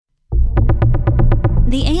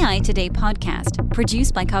The AI Today podcast,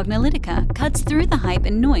 produced by Cognilytica, cuts through the hype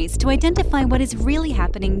and noise to identify what is really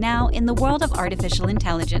happening now in the world of artificial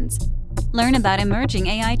intelligence. Learn about emerging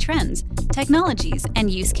AI trends, technologies,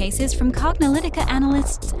 and use cases from Cognilytica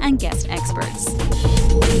analysts and guest experts.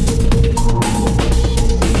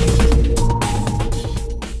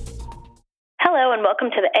 Hello and welcome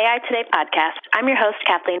to the AI Today podcast. I'm your host,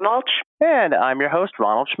 Kathleen Mulch. And I'm your host,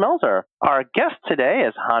 Ronald Schmelzer. Our guest today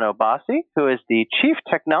is Hanno Bassi, who is the Chief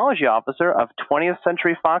Technology Officer of 20th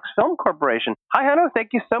Century Fox Film Corporation. Hi, Hanno.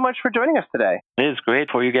 Thank you so much for joining us today. It is great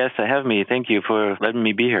for you guys to have me. Thank you for letting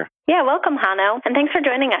me be here. Yeah, welcome, Hanno, and thanks for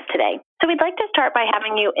joining us today. So we'd like to start by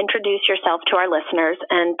having you introduce yourself to our listeners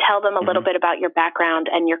and tell them a little bit about your background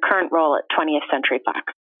and your current role at 20th Century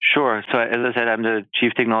Fox. Sure. So as I said, I'm the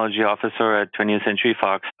Chief Technology Officer at 20th Century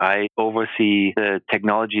Fox. I oversee the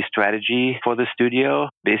technology strategy for the studio.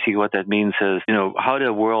 Basically what that means is, how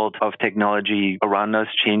the world of technology around us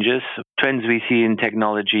changes, trends we see in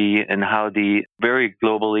technology and how very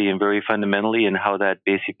globally and very fundamentally, and how that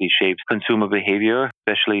basically shapes consumer behavior,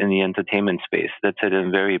 especially in the entertainment space. That's it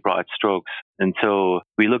in very broad strokes. And so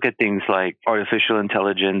we look at things like artificial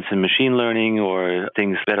intelligence and machine learning, or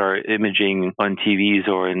things that are imaging on TVs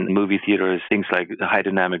or in movie theaters, things like high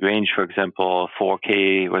dynamic range, for example,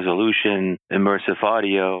 4K resolution, immersive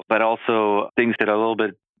audio, but also things that are a little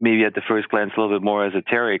bit, maybe at the first glance, a little bit more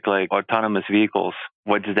esoteric, like autonomous vehicles.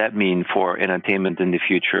 What does that mean for entertainment in the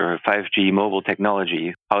future? 5G mobile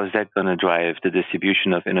technology, how is that going to drive the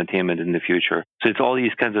distribution of entertainment in the future? So it's all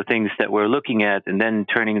these kinds of things that we're looking at and then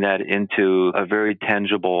turning that into a very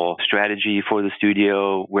tangible strategy for the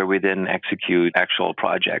studio where we then execute actual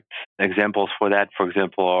projects. Examples for that, for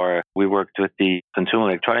example, are we worked with the consumer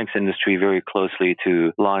electronics industry very closely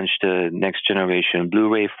to launch the next generation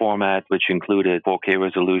Blu-ray format, which included 4K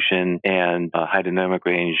resolution and high dynamic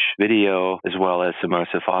range video, as well as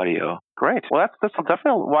immersive audio. Great. Well, that's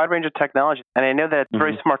definitely a wide range of technology. And I know that it's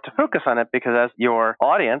very smart to focus on it because as your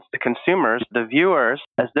audience, the consumers, the viewers,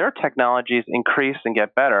 as their technologies increase and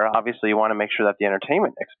get better, obviously you want to make sure that the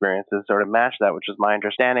entertainment experiences sort of match that, which is my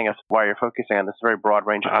understanding of why you're focusing on this very broad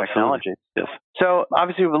range of technologies. Yes. So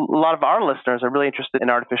obviously a lot of our listeners are really interested in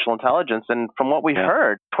artificial intelligence. And from what we've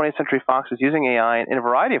heard, 20th Century Fox is using AI in a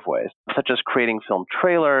variety of ways, such as creating film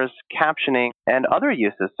trailers, captioning, and other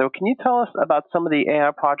uses. So can you tell us about some of the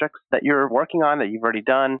AI projects that you're working on, that you've already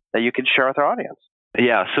done, that you could share with our audience?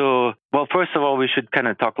 Yeah. So, well, first of all, we should kind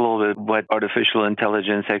of talk a little bit what artificial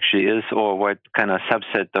intelligence actually is, or what kind of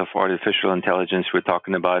subset of artificial intelligence we're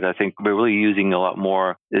talking about. I think we're really using a lot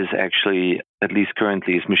more is actually, at least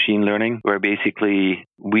currently, is machine learning, where basically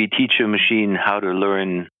we teach a machine how to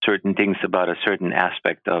learn certain things about a certain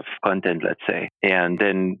aspect of content, let's say. And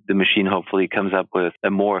then the machine hopefully comes up with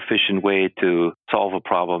a more efficient way to solve a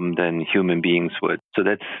problem than human beings would. So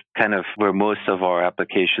that's kind of where most of our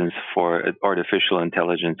applications for artificial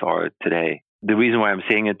intelligence are today. The reason why I'm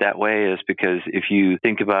saying it that way is because if you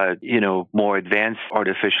think about, more advanced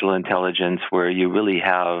artificial intelligence where you really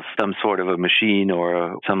have some sort of a machine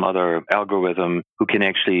or some other algorithm who can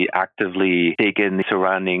actually actively take in the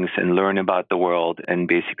surroundings and learn about the world and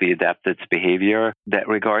basically adapt its behavior, that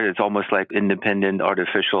regard is almost like independent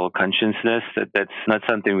artificial consciousness. That's not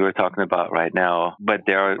something we're talking about right now, but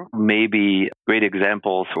there are maybe great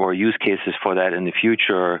examples or use cases for that in the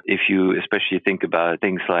future if you especially think about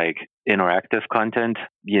things like interactive content.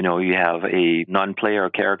 You have a non-player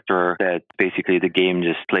character that basically the game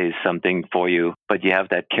just plays something for you, but you have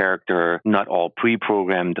that character not all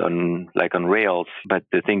pre-programmed on rails, but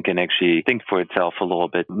the thing can actually think for itself a little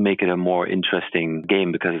bit, make it a more interesting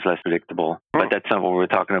game because it's less predictable. But that's not what we're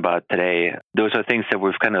talking about today. Those are things that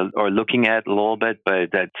we've kind of are looking at a little bit,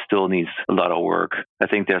 but that still needs a lot of work. I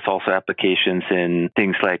think there's also applications in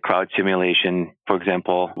things like crowd simulation, for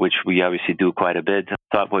example, which we obviously do quite a bit.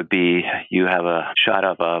 Thought would be you have a shot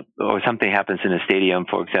of or something happens in a stadium,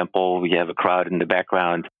 for example, we have a crowd in the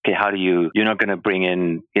background. Okay, you're not going to bring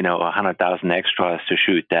in, 100,000 extras to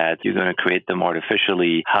shoot that. You're going to create them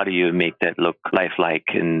artificially. How do you make that look lifelike?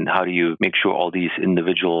 And how do you make sure all these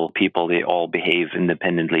individual people, they all behave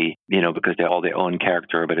independently, because they're all their own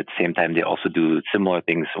character, but at the same time, they also do similar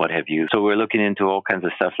things, what have you. So we're looking into all kinds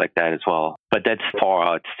of stuff like that as well. But that's far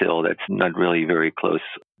out still. That's not really very close.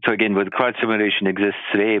 So again, with crowd simulation exists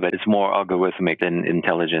today, but it's more algorithmic than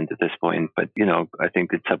intelligent at this point. But, I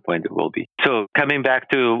think at some point it will be. So coming back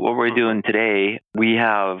to what we're doing today, we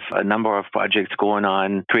have a number of projects going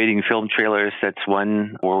on, creating film trailers. That's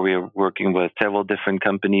one where we're working with several different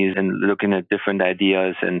companies and looking at different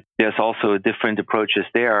ideas. And there's also different approaches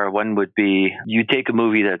there. One would be you take a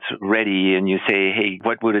movie that's ready and you say, hey,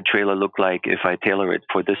 what would a trailer look like if I tailor it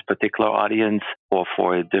for this particular audience? or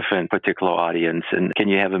for a different particular audience? And can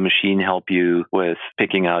you have a machine help you with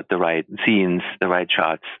picking out the right scenes, the right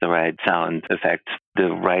shots, the right sound effects, the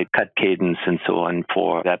right cut cadence and so on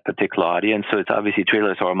for that particular audience? So it's obviously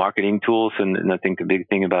trailers are marketing tools. And I think the big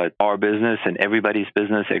thing about our business and everybody's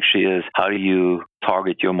business actually is how do you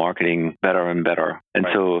target your marketing better and better? And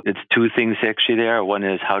so it's two things actually there. One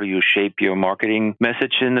is how do you shape your marketing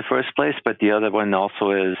message in the first place? But the other one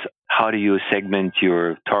also is how do you segment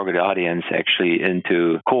your target audience actually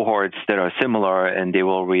into cohorts that are similar and they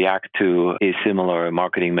will react to a similar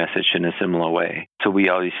marketing message in a similar way? So we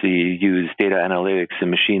obviously use data analytics and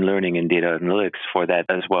machine learning and data analytics for that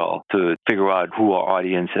as well to figure out who our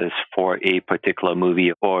audience is for a particular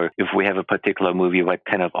movie, or if we have a particular movie, what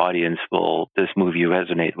kind of audience will this movie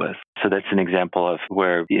resonate with? So that's an example of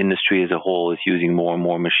where the industry as a whole is using more and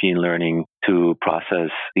more machine learning to process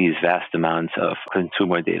these vast amounts of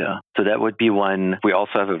consumer data. So that would be one. We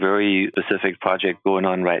also have a very specific project going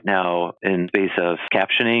on right now in space of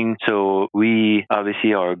captioning. So we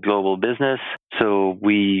obviously are a global business. So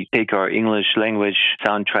we take our English language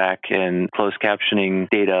soundtrack and closed captioning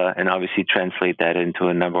data and obviously translate that into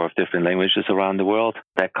a number of different languages around the world.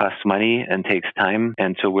 That costs money and takes time.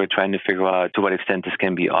 And so we're trying to figure out to what extent this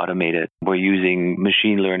can be automated. We're using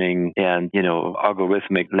machine learning and,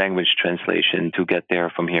 algorithmic language translation to get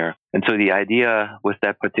there from here. And so the idea with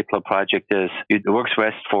that particular project is it works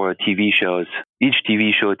best for TV shows. Each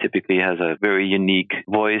TV show typically has a very unique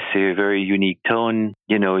voice, a very unique tone.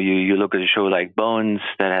 You look at a show like Bones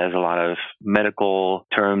that has a lot of medical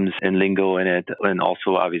terms and lingo in it, and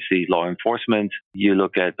also obviously law enforcement. You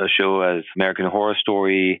look at a show as American Horror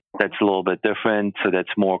Story, that's a little bit different. So that's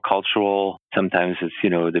more cultural. Sometimes it's,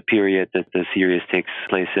 the period that the series takes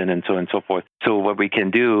place in and so on and so forth. So what we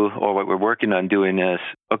can do, or what we're working on doing is,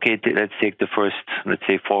 okay, let's take the first, let's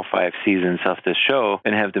say 4 or 5 seasons of this show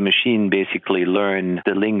and have the machine basically learn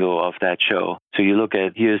the lingo of that show. So you look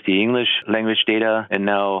at, here's the English language data, and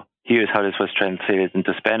now here's how this was translated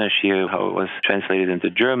into Spanish, here's how it was translated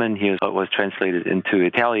into German, here's how it was translated into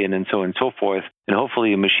Italian, and so on and so forth. And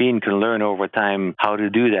hopefully a machine can learn over time how to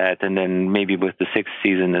do that. And then maybe with the 6th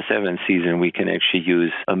season, the 7th season, we can actually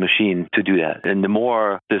use a machine to do that. And the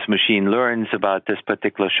more this machine learns about this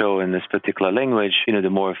particular show in this particular language, the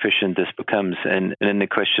more efficient this becomes. And then the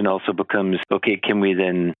question also becomes, okay, can we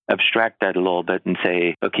then abstract that a little bit and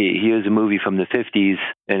say, okay, here's a movie from the 50s,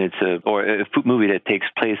 and it's a movie that takes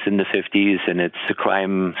place in the 50s, and it's a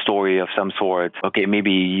crime story of some sort. Okay,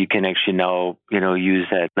 maybe you can actually now, use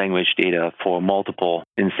that language data for multiple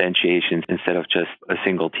instantiations instead of just a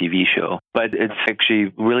single TV show. But it's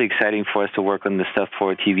actually really exciting for us to work on this stuff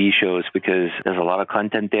for TV shows because there's a lot of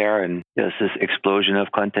content there, and there's this explosion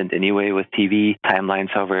of content anyway with TV.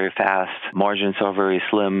 Timelines are very fast, margins are very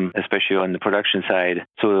slim, especially on the production side.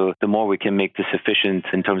 So the more we can make this efficient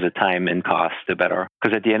in terms of time and cost, the better.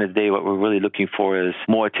 Because at the end of the day, what we're really looking for is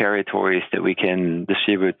more territories that we can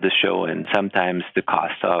distribute the show in. Sometimes the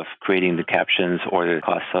cost of creating the captions or the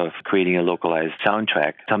cost of creating a localized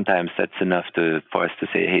soundtrack, sometimes that's enough for us to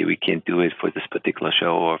say, hey, we can't do it for this particular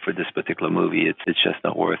show or for this particular movie. It's just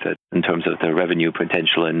not worth it in terms of the revenue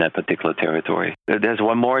potential in that particular territory. There's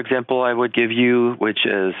one more example I would give you, which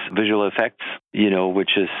is visual effects,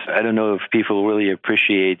 which is, I don't know if people really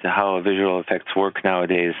appreciate how visual effects work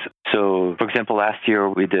nowadays. So, for example, last year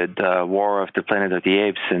we did War of the Planet of the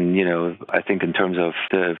Apes, and, I think in terms of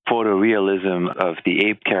the photorealism of the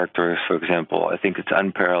ape characters, for example, I think it's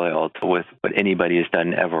unparalleled with what anybody has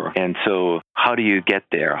done ever. And so how do you get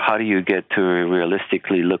there? How do you get to a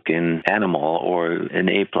realistically looking animal or an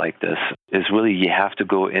ape like this? Is really you have to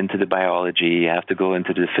go into the biology, you have to go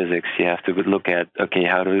into the physics, you have to look at, okay,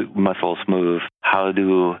 how do muscles move? How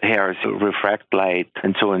do hairs refract light,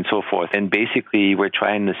 and so on and so forth. And basically, we're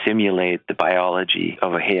trying to simulate the biology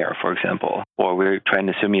of a hair, for example, or we're trying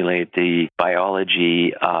to simulate the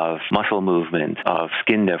biology of muscle movement, of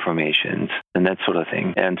skin deformations, and that sort of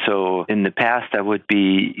thing. And so in the past, that would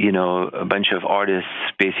be, a bunch of artists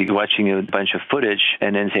basically watching a bunch of footage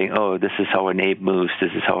and then saying, oh, this is how an ape moves,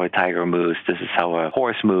 this is how a tiger moves, this is how a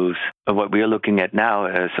horse moves. But what we're looking at now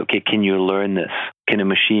is, okay, can you learn this? Can a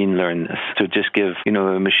machine learn this? To just give,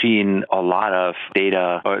 a machine a lot of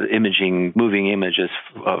data or moving images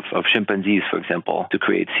of chimpanzees, for example, to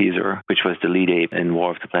create Caesar, which was the lead ape in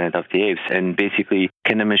War of the Planet of the Apes. And basically,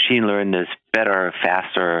 can the machine learn this better,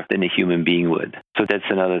 faster than a human being would? So that's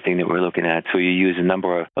another thing that we're looking at. So you use a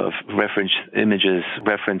number of reference images,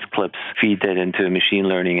 reference clips, feed that into a machine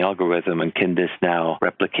learning algorithm, and can this now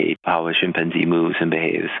replicate how a chimpanzee moves and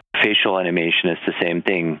behaves? facial animation is the same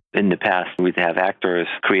thing. In the past, we'd have actors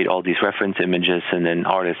create all these reference images, and then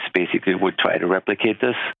artists basically would try to replicate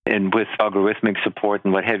this. And with algorithmic support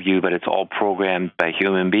and what have you, but it's all programmed by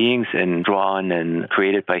human beings and drawn and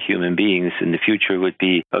created by human beings. In the future would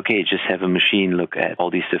be, okay, just have a machine look at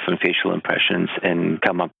all these different facial impressions and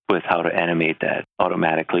come up with how to animate that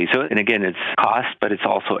automatically. So, and again, it's cost, but it's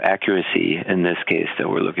also accuracy in this case that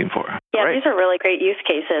we're looking for. Yeah, These are really great use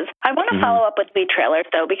cases. I want to follow up with movie trailers,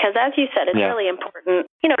 though, because as you said, it's really important,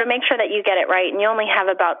 to make sure that you get it right, and you only have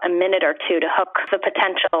about a minute or two to hook the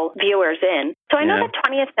potential viewers in. So I know that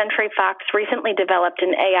 20th Century Fox recently developed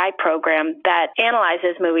an AI program that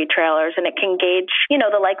analyzes movie trailers, and it can gauge,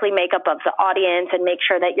 the likely makeup of the audience and make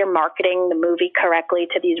sure that you're marketing the movie correctly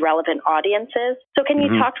to these relevant audiences. So can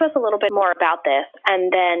you talk to us a little bit more about this,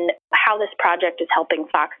 and then how this project is helping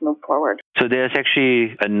Fox move forward? So there's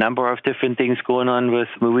actually a number of different things going on with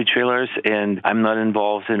movie trailers, and I'm not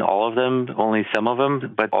involved in all of them, only some of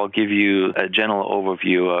them, but I'll give you a general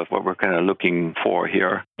overview of what we're kind of looking for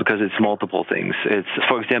here, because it's multiple things. It's,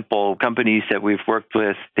 for example, companies that we've worked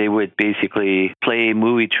with, they would basically play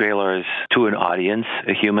movie trailers to an audience,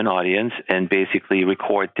 a human audience, and basically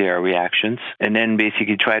record their reactions, and then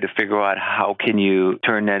basically try to figure out how can you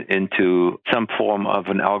turn that into some form of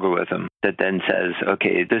an algorithm that then says,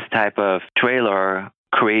 okay, this type of trailer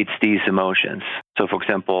creates these emotions. So, for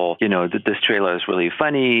example, this trailer is really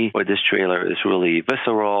funny, or this trailer is really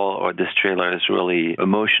visceral, or this trailer is really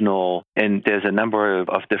emotional. And there's a number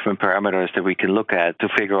of different parameters that we can look at to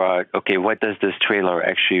figure out, okay, what does this trailer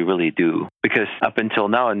actually really do? Because up until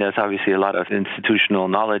now, and there's obviously a lot of institutional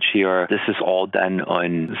knowledge here, this is all done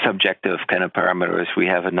on subjective kind of parameters. We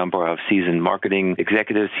have a number of seasoned marketing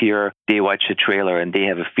executives here. They watch a trailer and they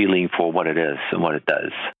have a feeling for what it is and what it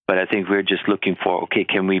does. But I think we're just looking for, okay,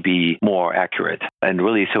 can we be more accurate? And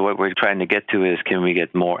really, so what we're trying to get to is, can we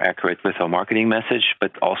get more accurate with our marketing message,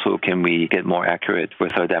 but also can we get more accurate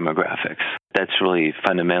with our demographics? That's really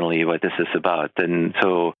fundamentally what this is about. And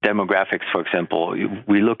so demographics, for example,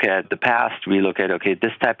 we look at the past, we look at, okay,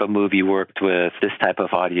 this type of movie worked with this type of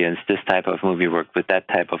audience, this type of movie worked with that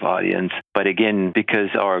type of audience. But again, because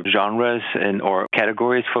our genres and or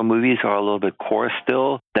categories for movies are a little bit core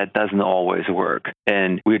still, that doesn't always work.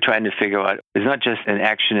 And we're trying to figure out, it's not just an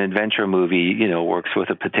action-adventure movie, works with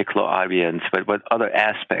a particular audience, but what other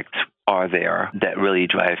aspects are there that really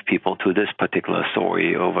drive people to this particular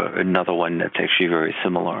story over another one that's actually very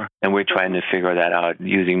similar. And we're trying to figure that out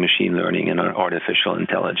using machine learning and artificial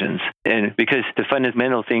intelligence. And because the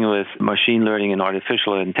fundamental thing with machine learning and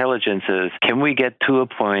artificial intelligence is, can we get to a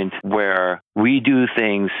point where we do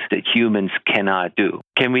things that humans cannot do?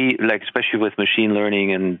 Can we, especially with machine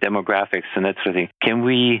learning and demographics and that sort of thing, can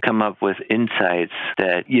we come up with insights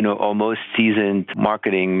that, our most seasoned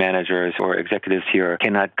marketing managers or executives here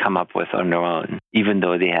cannot come up with on their own, even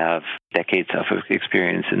though they have decades of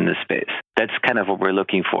experience in this space? That's kind of what we're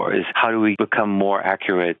looking for, is how do we become more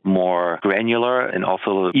accurate, more granular, and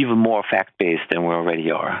also even more fact-based than we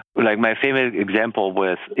already are. My favorite example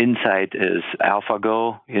with Insight is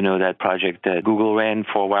AlphaGo, that project that Google ran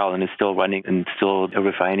for a while and is still running and still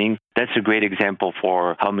refining. That's a great example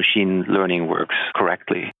for how machine learning works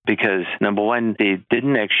correctly. Because number one, they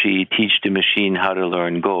didn't actually teach the machine how to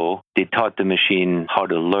learn Go. They taught the machine how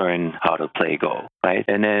to learn how to play Go, right?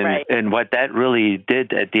 And then, and what that really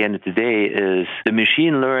did at the end of the day is the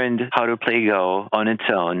machine learned how to play Go on its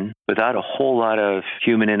own without a whole lot of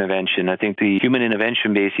human intervention. I think the human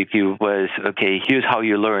intervention basically was, okay, here's how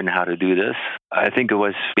you learn how to do this. I think it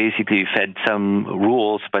was basically fed some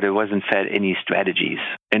rules, but it wasn't fed any strategies.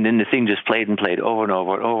 And then the thing just played and played over and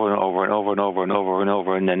over and over and over and over and over and over and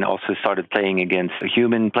over, and then also started playing against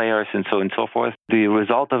human players and so on and so forth. The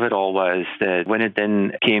result of it all was that when it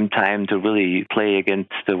then came time to really play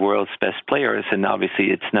against the world's best players, and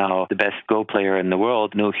obviously it's now the best Go player in the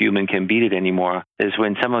world, no human can beat it anymore, is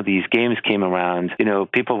when some of these games came around,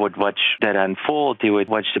 people would watch that unfold, they would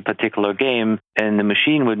watch the particular game, and the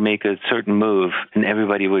machine would make a certain move, and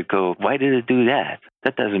everybody would go, why did it do that?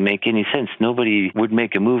 That doesn't make any sense. Nobody would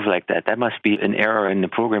make a move like that. That must be an error in the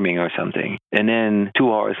programming or something. And then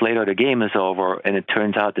 2 hours later, the game is over, and it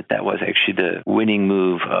turns out that that was actually the winning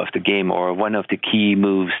move of the game, or one of the key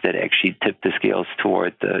moves that actually tipped the scales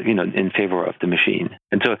toward the, in favor of the machine.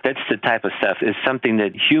 And so that's the type of stuff. It's something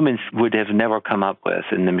that humans would have never come up with,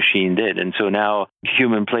 and the machine did. And so now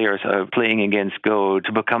human players are playing against Go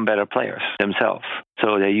to become better players themselves.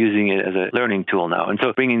 So they're using it as a learning tool now. And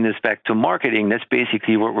so bringing this back to marketing, that's basically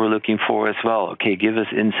basically what we're looking for as well. Okay, give us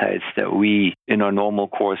insights that we, in our normal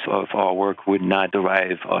course of our work, would not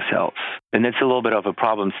derive ourselves. And that's a little bit of a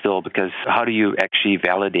problem still, because how do you actually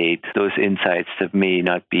validate those insights that may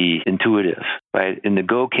not be intuitive, right? In the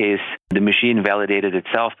Go case, the machine validated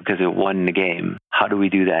itself because it won the game. How do we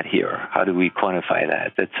do that here? How do we quantify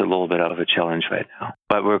that? That's a little bit of a challenge right now.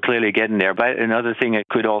 But we're clearly getting there. But another thing I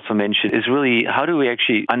could also mention is really, how do we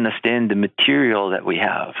actually understand the material that we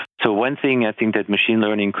have? So one thing I think that machine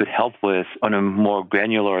learning could help with on a more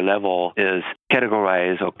granular level is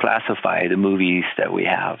categorize or classify the movies that we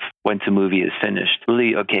have once a movie is finished.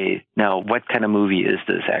 Really, okay, now what kind of movie is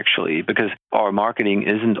this actually? Because our marketing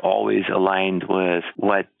isn't always aligned with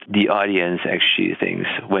what the audience actually thinks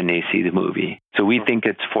when they see the movie. So we think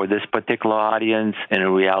it's for this particular audience, and in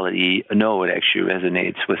reality, no, it actually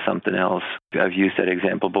resonates with something else. I've used that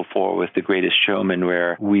example before with The Greatest Showman,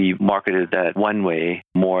 where we marketed that one way,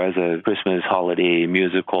 more as a Christmas holiday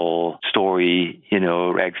musical story,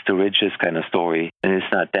 rags to riches kind of story. And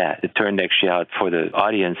it's not that. It turned actually out for the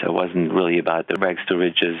audience, it wasn't really about the rags to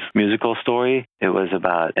riches musical story. It was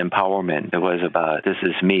about empowerment. It was about, this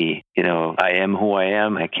is me. I am who I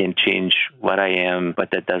am. I can't change what I am,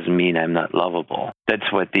 but that doesn't mean I'm not lovable.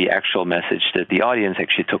 That's what the actual message that the audience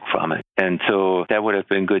actually took from it. And so that would have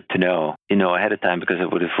been good to know, ahead of time, because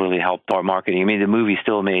it would have really helped our marketing. I mean, the movie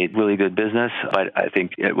still made really good business, but I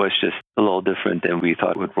think it was just a little different than we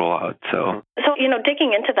thought it would roll out. So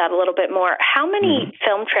digging into that a little bit more, how many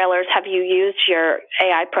film trailers have you used your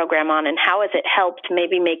AI program on, and how has it helped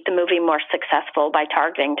maybe make the movie more successful by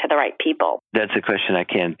targeting to the right people? That's a question I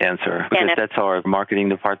can't answer, because that's our marketing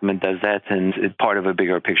department does that, and it's part of a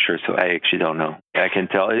bigger picture, so I actually don't know. I can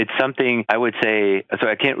tell. It's something I would say, so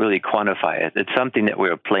I can't really quantify it. It's something that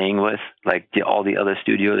we're playing with, like all the other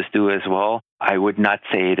studios do as well. I would not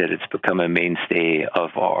say that it's become a mainstay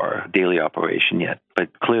of our daily operation yet,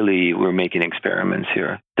 but clearly we're making experiments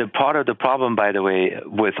here. The part of the problem, by the way,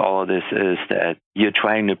 with all of this is that you're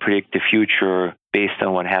trying to predict the future based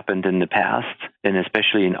on what happened in the past, and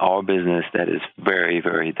especially in our business, that is very,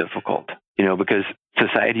 very difficult. Because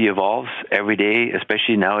society evolves every day,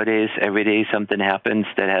 especially nowadays. Every day something happens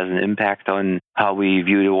that has an impact on how we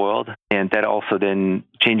view the world, and that also then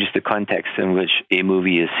changes the context in which a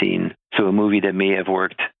movie is seen. So a movie that may have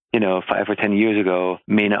worked 5 or 10 years ago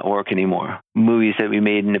may not work anymore. Movies that we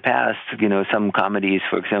made in the past, some comedies,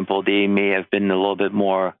 for example, they may have been a little bit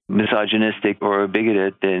more misogynistic or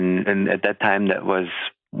bigoted, and at that time that was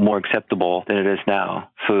more acceptable than it is now.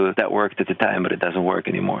 So that worked at the time, but it doesn't work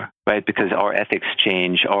anymore, right? Because our ethics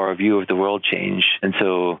change, our view of the world change. And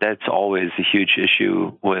so that's always a huge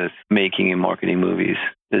issue with making and marketing movies,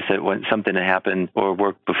 is that when something that happened or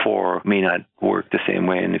worked before may not work the same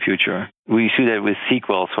way in the future. We see that with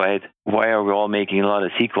sequels, right? Why are we all making a lot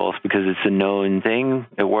of sequels? Because it's a known thing.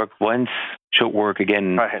 It worked once, should work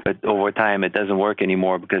again. Right. But over time, it doesn't work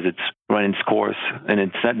anymore because it's run its course. And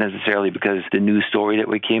it's not necessarily because the new story that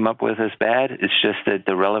we came up with is bad. It's just that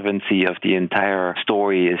the relevancy of the entire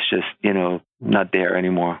story is just, not there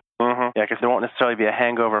anymore. Mm-hmm. Yeah, because there won't necessarily be a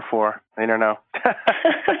hangover for, I don't know.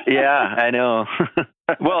 Yeah, I know.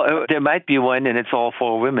 Well, there might be one, and it's all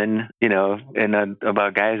for women, and not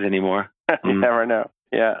about guys anymore. You never know.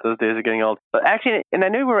 Yeah, those days are getting old. But actually, and I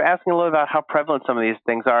knew we were asking a little about how prevalent some of these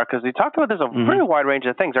things are, because we talked about there's a pretty wide range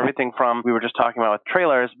of things, everything from, we were just talking about with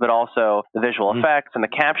trailers, but also the visual effects and the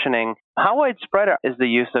captioning. How widespread is the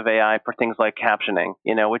use of AI for things like captioning,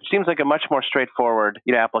 which seems like a much more straightforward,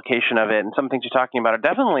 application of it, and some things you're talking about are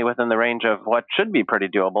definitely within the range of what should be pretty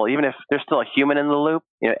doable. Even if there's still a human in the loop,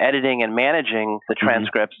 editing and managing the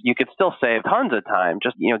transcripts, you could still save tons of time,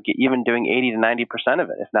 just, even doing 80 to 90% of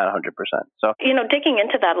it, if not 100%. So, digging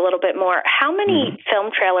into that a little bit more, how many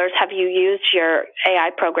film trailers have you used your AI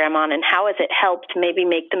program on, and how has it helped maybe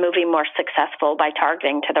make the movie more successful by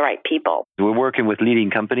targeting to the right people? We're working with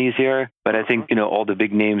leading companies here, but I think, all the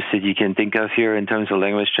big names that you can think of here in terms of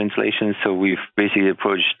language translation. So we've basically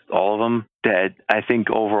approached all of them. That I think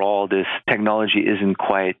overall this technology isn't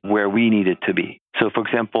quite where we need it to be. So, for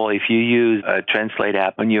example, if you use a Translate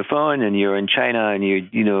app on your phone and you're in China and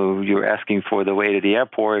you're asking for the way to the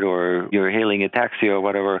airport or you're hailing a taxi or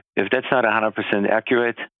whatever, if that's not 100%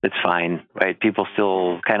 accurate, that's fine, right? People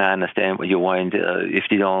still kind of understand what you want. If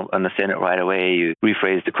you don't understand it right away, you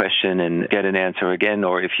rephrase the question and get an answer again.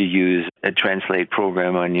 Or if you use a Translate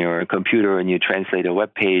program on your computer and you translate a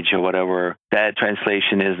web page or whatever, that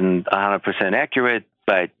translation isn't 100% accurate,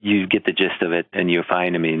 but you get the gist of it and you're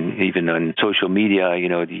fine. I mean, even on social media,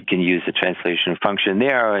 you can use the translation function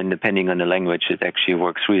there, and depending on the language, it actually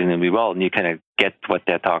works reasonably well, and you kind of get what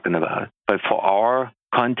they're talking about. But for our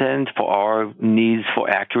content, for our needs for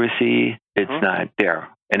accuracy, it's not there.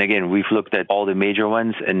 And again, we've looked at all the major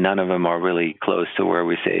ones, and none of them are really close to where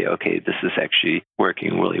we say, okay, this is actually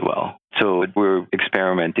working really well. So we're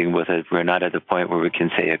experimenting with it. We're not at the point where we can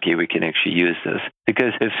say, okay, we can actually use this.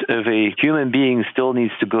 Because if a human being still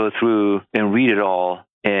needs to go through and read it all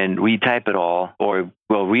and retype it all, or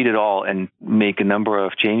read it all and make a number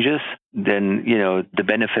of changes, then, the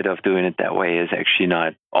benefit of doing it that way is actually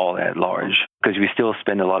not all that large, because we still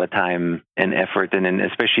spend a lot of time and effort. And then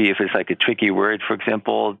especially if it's like a tricky word, for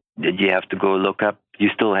example, that you have to go look up, you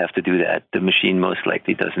still have to do that. The machine most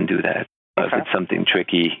likely doesn't do that. Okay. If it's something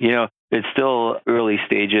tricky, it's still early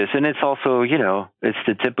stages. And it's also, it's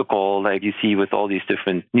the typical, like you see with all these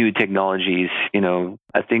different new technologies,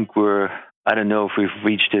 I think I don't know if we've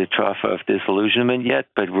reached the trough of disillusionment yet,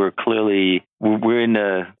 but we're at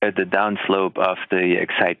the downslope of the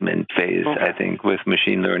excitement phase, I think, with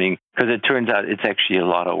machine learning, because it turns out it's actually a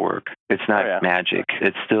lot of work. It's not magic.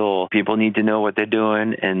 It's still, people need to know what they're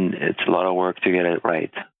doing, and it's a lot of work to get it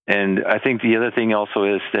right. And I think the other thing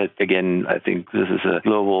also is that, again, I think this is a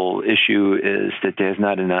global issue, is that there's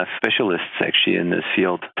not enough specialists actually in this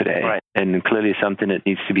field today. Right. And clearly something that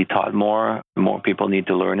needs to be taught more. More people need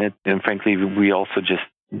to learn it. And frankly, we also just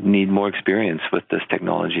need more experience with this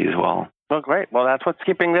technology as well. Well, great. Well, that's what's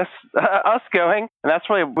keeping us going. And that's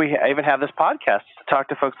why we even have this podcast, to talk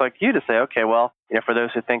to folks like you to say, okay, well, for those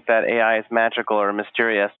who think that AI is magical or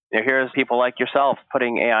mysterious, here's people like yourself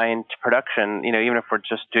putting AI into production, even if we're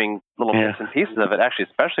just doing little bits and pieces of it, actually,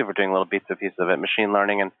 especially if we're doing little bits and pieces of it, machine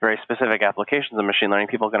learning and very specific applications of machine learning,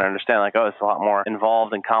 people can understand like, oh, it's a lot more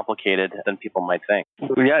involved and complicated than people might think.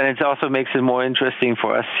 Yeah, and it also makes it more interesting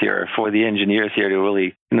for us here, for the engineers here to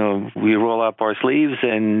really, we roll up our sleeves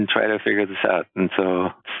and try to figure this out. And so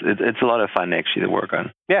it's a lot of fun actually to work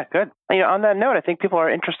on. Yeah, good. On that note, I think people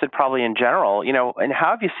are interested probably in general, and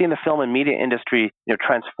how have you seen the film and media industry,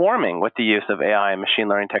 transforming with the use of AI and machine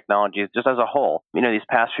learning technologies just as a whole, these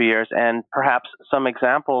past few years, and perhaps some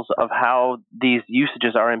examples of how these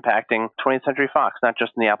usages are impacting 20th Century Fox, not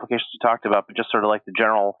just in the applications you talked about, but just sort of like the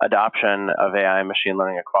general adoption of AI and machine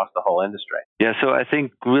learning across the whole industry? Yeah, so I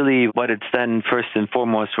think really what it's done first and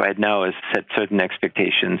foremost right now is set certain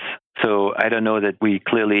expectations. So I don't know that we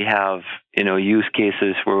clearly have, use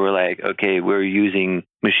cases where we're like, okay, we're using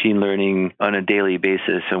machine learning on a daily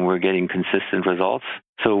basis and we're getting consistent results.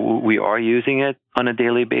 So we are using it on a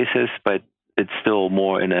daily basis, but it's still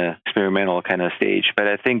more in a experimental kind of stage. But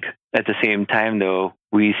I think at the same time, though,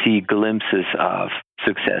 we see glimpses of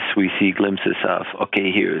success. We see glimpses of,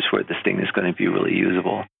 okay, here's where this thing is going to be really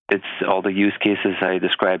usable. It's all the use cases I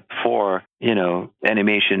described before,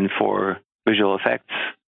 animation for visual effects,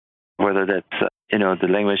 whether that's, the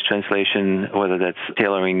language translation, whether that's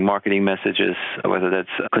tailoring marketing messages, whether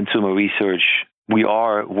that's consumer research. We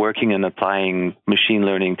are working and applying machine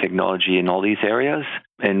learning technology in all these areas,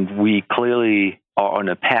 and we clearly are on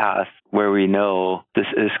a path where we know this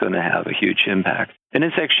is going to have a huge impact. And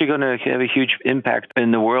it's actually going to have a huge impact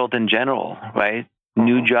in the world in general, right?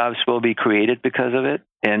 New jobs will be created because of it,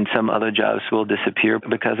 and some other jobs will disappear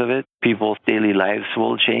because of it. People's daily lives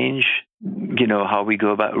will change. How we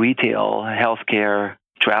go about retail, healthcare,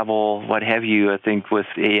 travel, what have you. I think with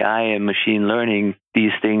AI and machine learning,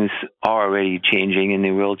 these things are already changing, and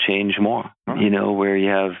they will change more. Where you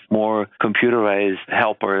have more computerized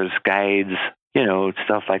helpers, guides,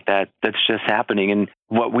 stuff like that. That's just happening. And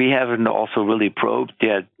what we haven't also really probed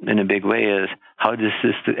yet in a big way is how this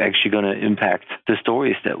is actually going to impact the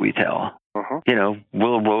stories that we tell.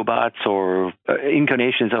 Will robots or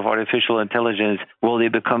incarnations of artificial intelligence, will they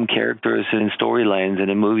become characters in storylines and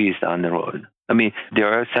in movies down the road? I mean,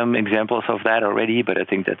 there are some examples of that already, but I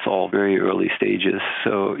think that's all very early stages.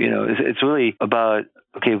 So, it's really about,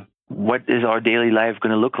 okay, what is our daily life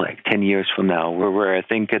going to look like 10 years from now? Where I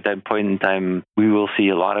think at that point in time, we will see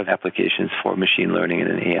a lot of applications for machine learning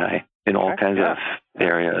and AI in all kinds of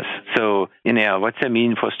areas. So, what's that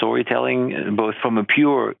mean for storytelling, both from a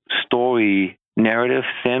pure story narrative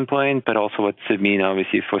standpoint, but also what's it mean,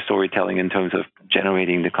 obviously, for storytelling in terms of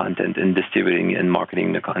generating the content and distributing and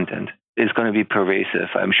marketing the content? It's going to be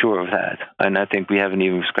pervasive, I'm sure of that. And I think we haven't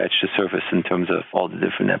even scratched the surface in terms of all the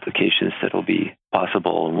different applications that will be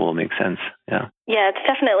possible and will make sense. Yeah. Yeah, it's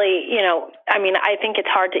definitely, I think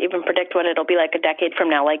it's hard to even predict what it'll be like a decade from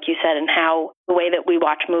now, like you said, and how the way that we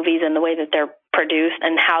watch movies and the way that they're produced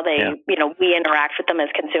and how they, we interact with them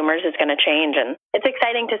as consumers is going to change. And it's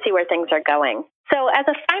exciting to see where things are going. So as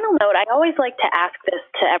a final note, I always like to ask this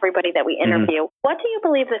to everybody that we interview. What do you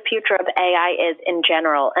believe the future of AI is in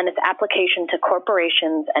general and its application to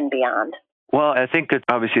corporations and beyond? Well, I think it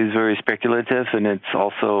obviously is very speculative, and it's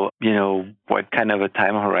also, what kind of a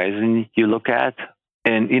time horizon you look at.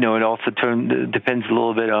 And, it also depends a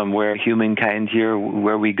little bit on where humankind here,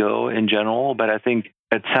 where we go in general. But I think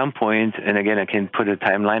at some point, and again, I can put a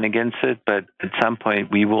timeline against it, but at some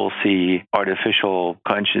point we will see artificial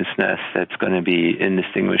consciousness that's going to be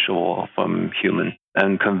indistinguishable from human.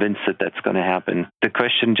 I'm convinced that that's going to happen. The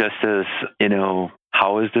question just is,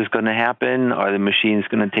 how is this going to happen? Are the machines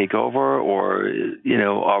going to take over? Or,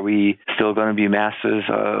 are we still going to be masters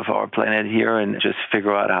of our planet here and just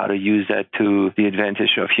figure out how to use that to the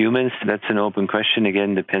advantage of humans? That's an open question.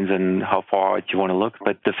 Again, depends on how far out you want to look.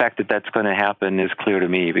 But the fact that that's going to happen is clear to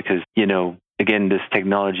me because, again, this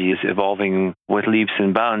technology is evolving with leaps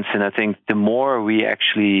and bounds. And I think the more we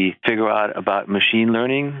actually figure out about machine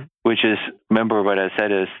learning, which is, remember what I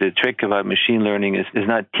said, is the trick about machine learning is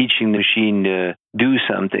not teaching the machine to do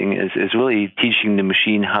something, is really teaching the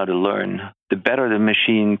machine how to learn. The better the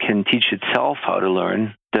machine can teach itself how to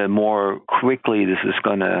learn, the more quickly this is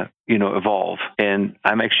going to, evolve. And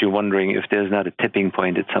I'm actually wondering if there's not a tipping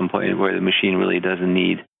point at some point where the machine really doesn't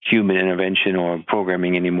need human intervention or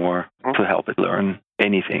programming anymore to help it learn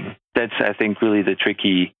anything. That's, I think, really the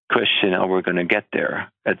tricky question, how we're going to get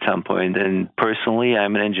there at some point. And personally,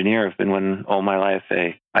 I'm an engineer. I've been one all my life.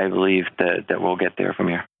 I believe that we'll get there from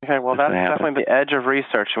here. Okay, well, that's definitely the edge of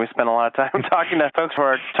research. And we spend a lot of time talking to folks who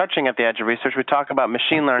are touching at the edge of research. We talk about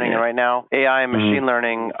machine learning, and right now, AI and machine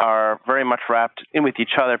learning are very much wrapped in with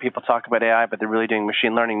each other. People talk about AI, but they're really doing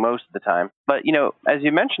machine learning most of the time. But, as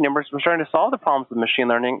you mentioned, we're starting to solve the problems with machine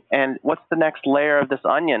learning. And what's the next layer of this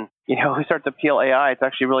onion? We start to peel AI. It's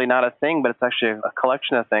actually really not a thing, but it's actually a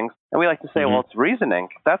collection of things. And we like to say, well, it's reasoning.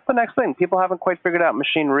 That's the next thing. People haven't quite figured out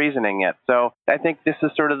machine reasoning yet. So I think this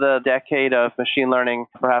is sort of the decade of machine learning.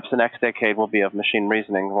 Perhaps the next decade will be of machine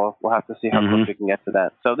reasoning. We'll have to see how close we can get to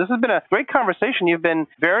that. So this has been a great conversation. You've been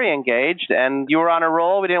very engaged, and you were on a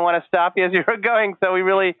roll. We didn't want to stop you as you were going, so we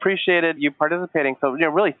really appreciated you participating. So,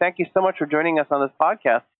 really, thank you so much for joining us on this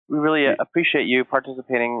podcast. We really appreciate you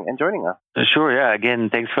participating and joining us. Sure, yeah. Again,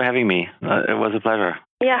 thanks for having me. It was a pleasure.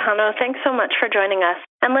 Yeah, Hanno, thanks so much for joining us.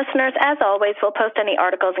 And listeners, as always, we'll post any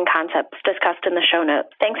articles and concepts discussed in the show notes.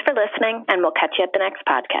 Thanks for listening, and we'll catch you at the next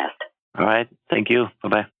podcast. All right. Thank you.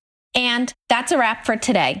 Bye-bye. And that's a wrap for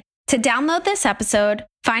today. To download this episode,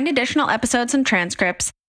 find additional episodes and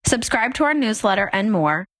transcripts, subscribe to our newsletter, and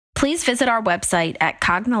more, please visit our website at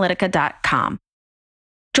cognilytica.com.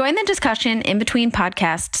 Join the discussion in between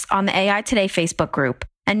podcasts on the AI Today Facebook group,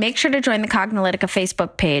 and make sure to join the Cognilytica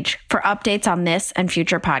Facebook page for updates on this and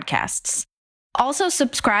future podcasts. Also,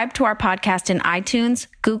 subscribe to our podcast in iTunes,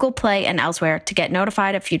 Google Play, and elsewhere to get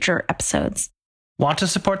notified of future episodes. Want to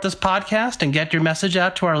support this podcast and get your message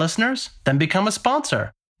out to our listeners? Then become a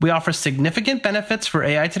sponsor. We offer significant benefits for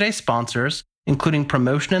AI Today sponsors, including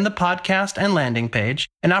promotion in the podcast and landing page,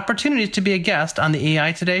 and opportunities to be a guest on the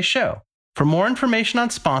AI Today show. For more information on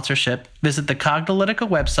sponsorship, visit the Cognilytica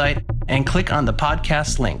website and click on the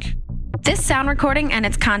podcast link. This sound recording and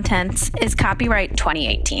its contents is copyright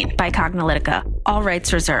 2018 by Cognilytica, all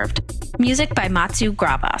rights reserved. Music by Matsu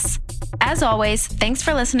Gravas. As always, thanks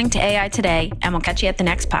for listening to AI Today, and we'll catch you at the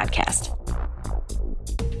next podcast.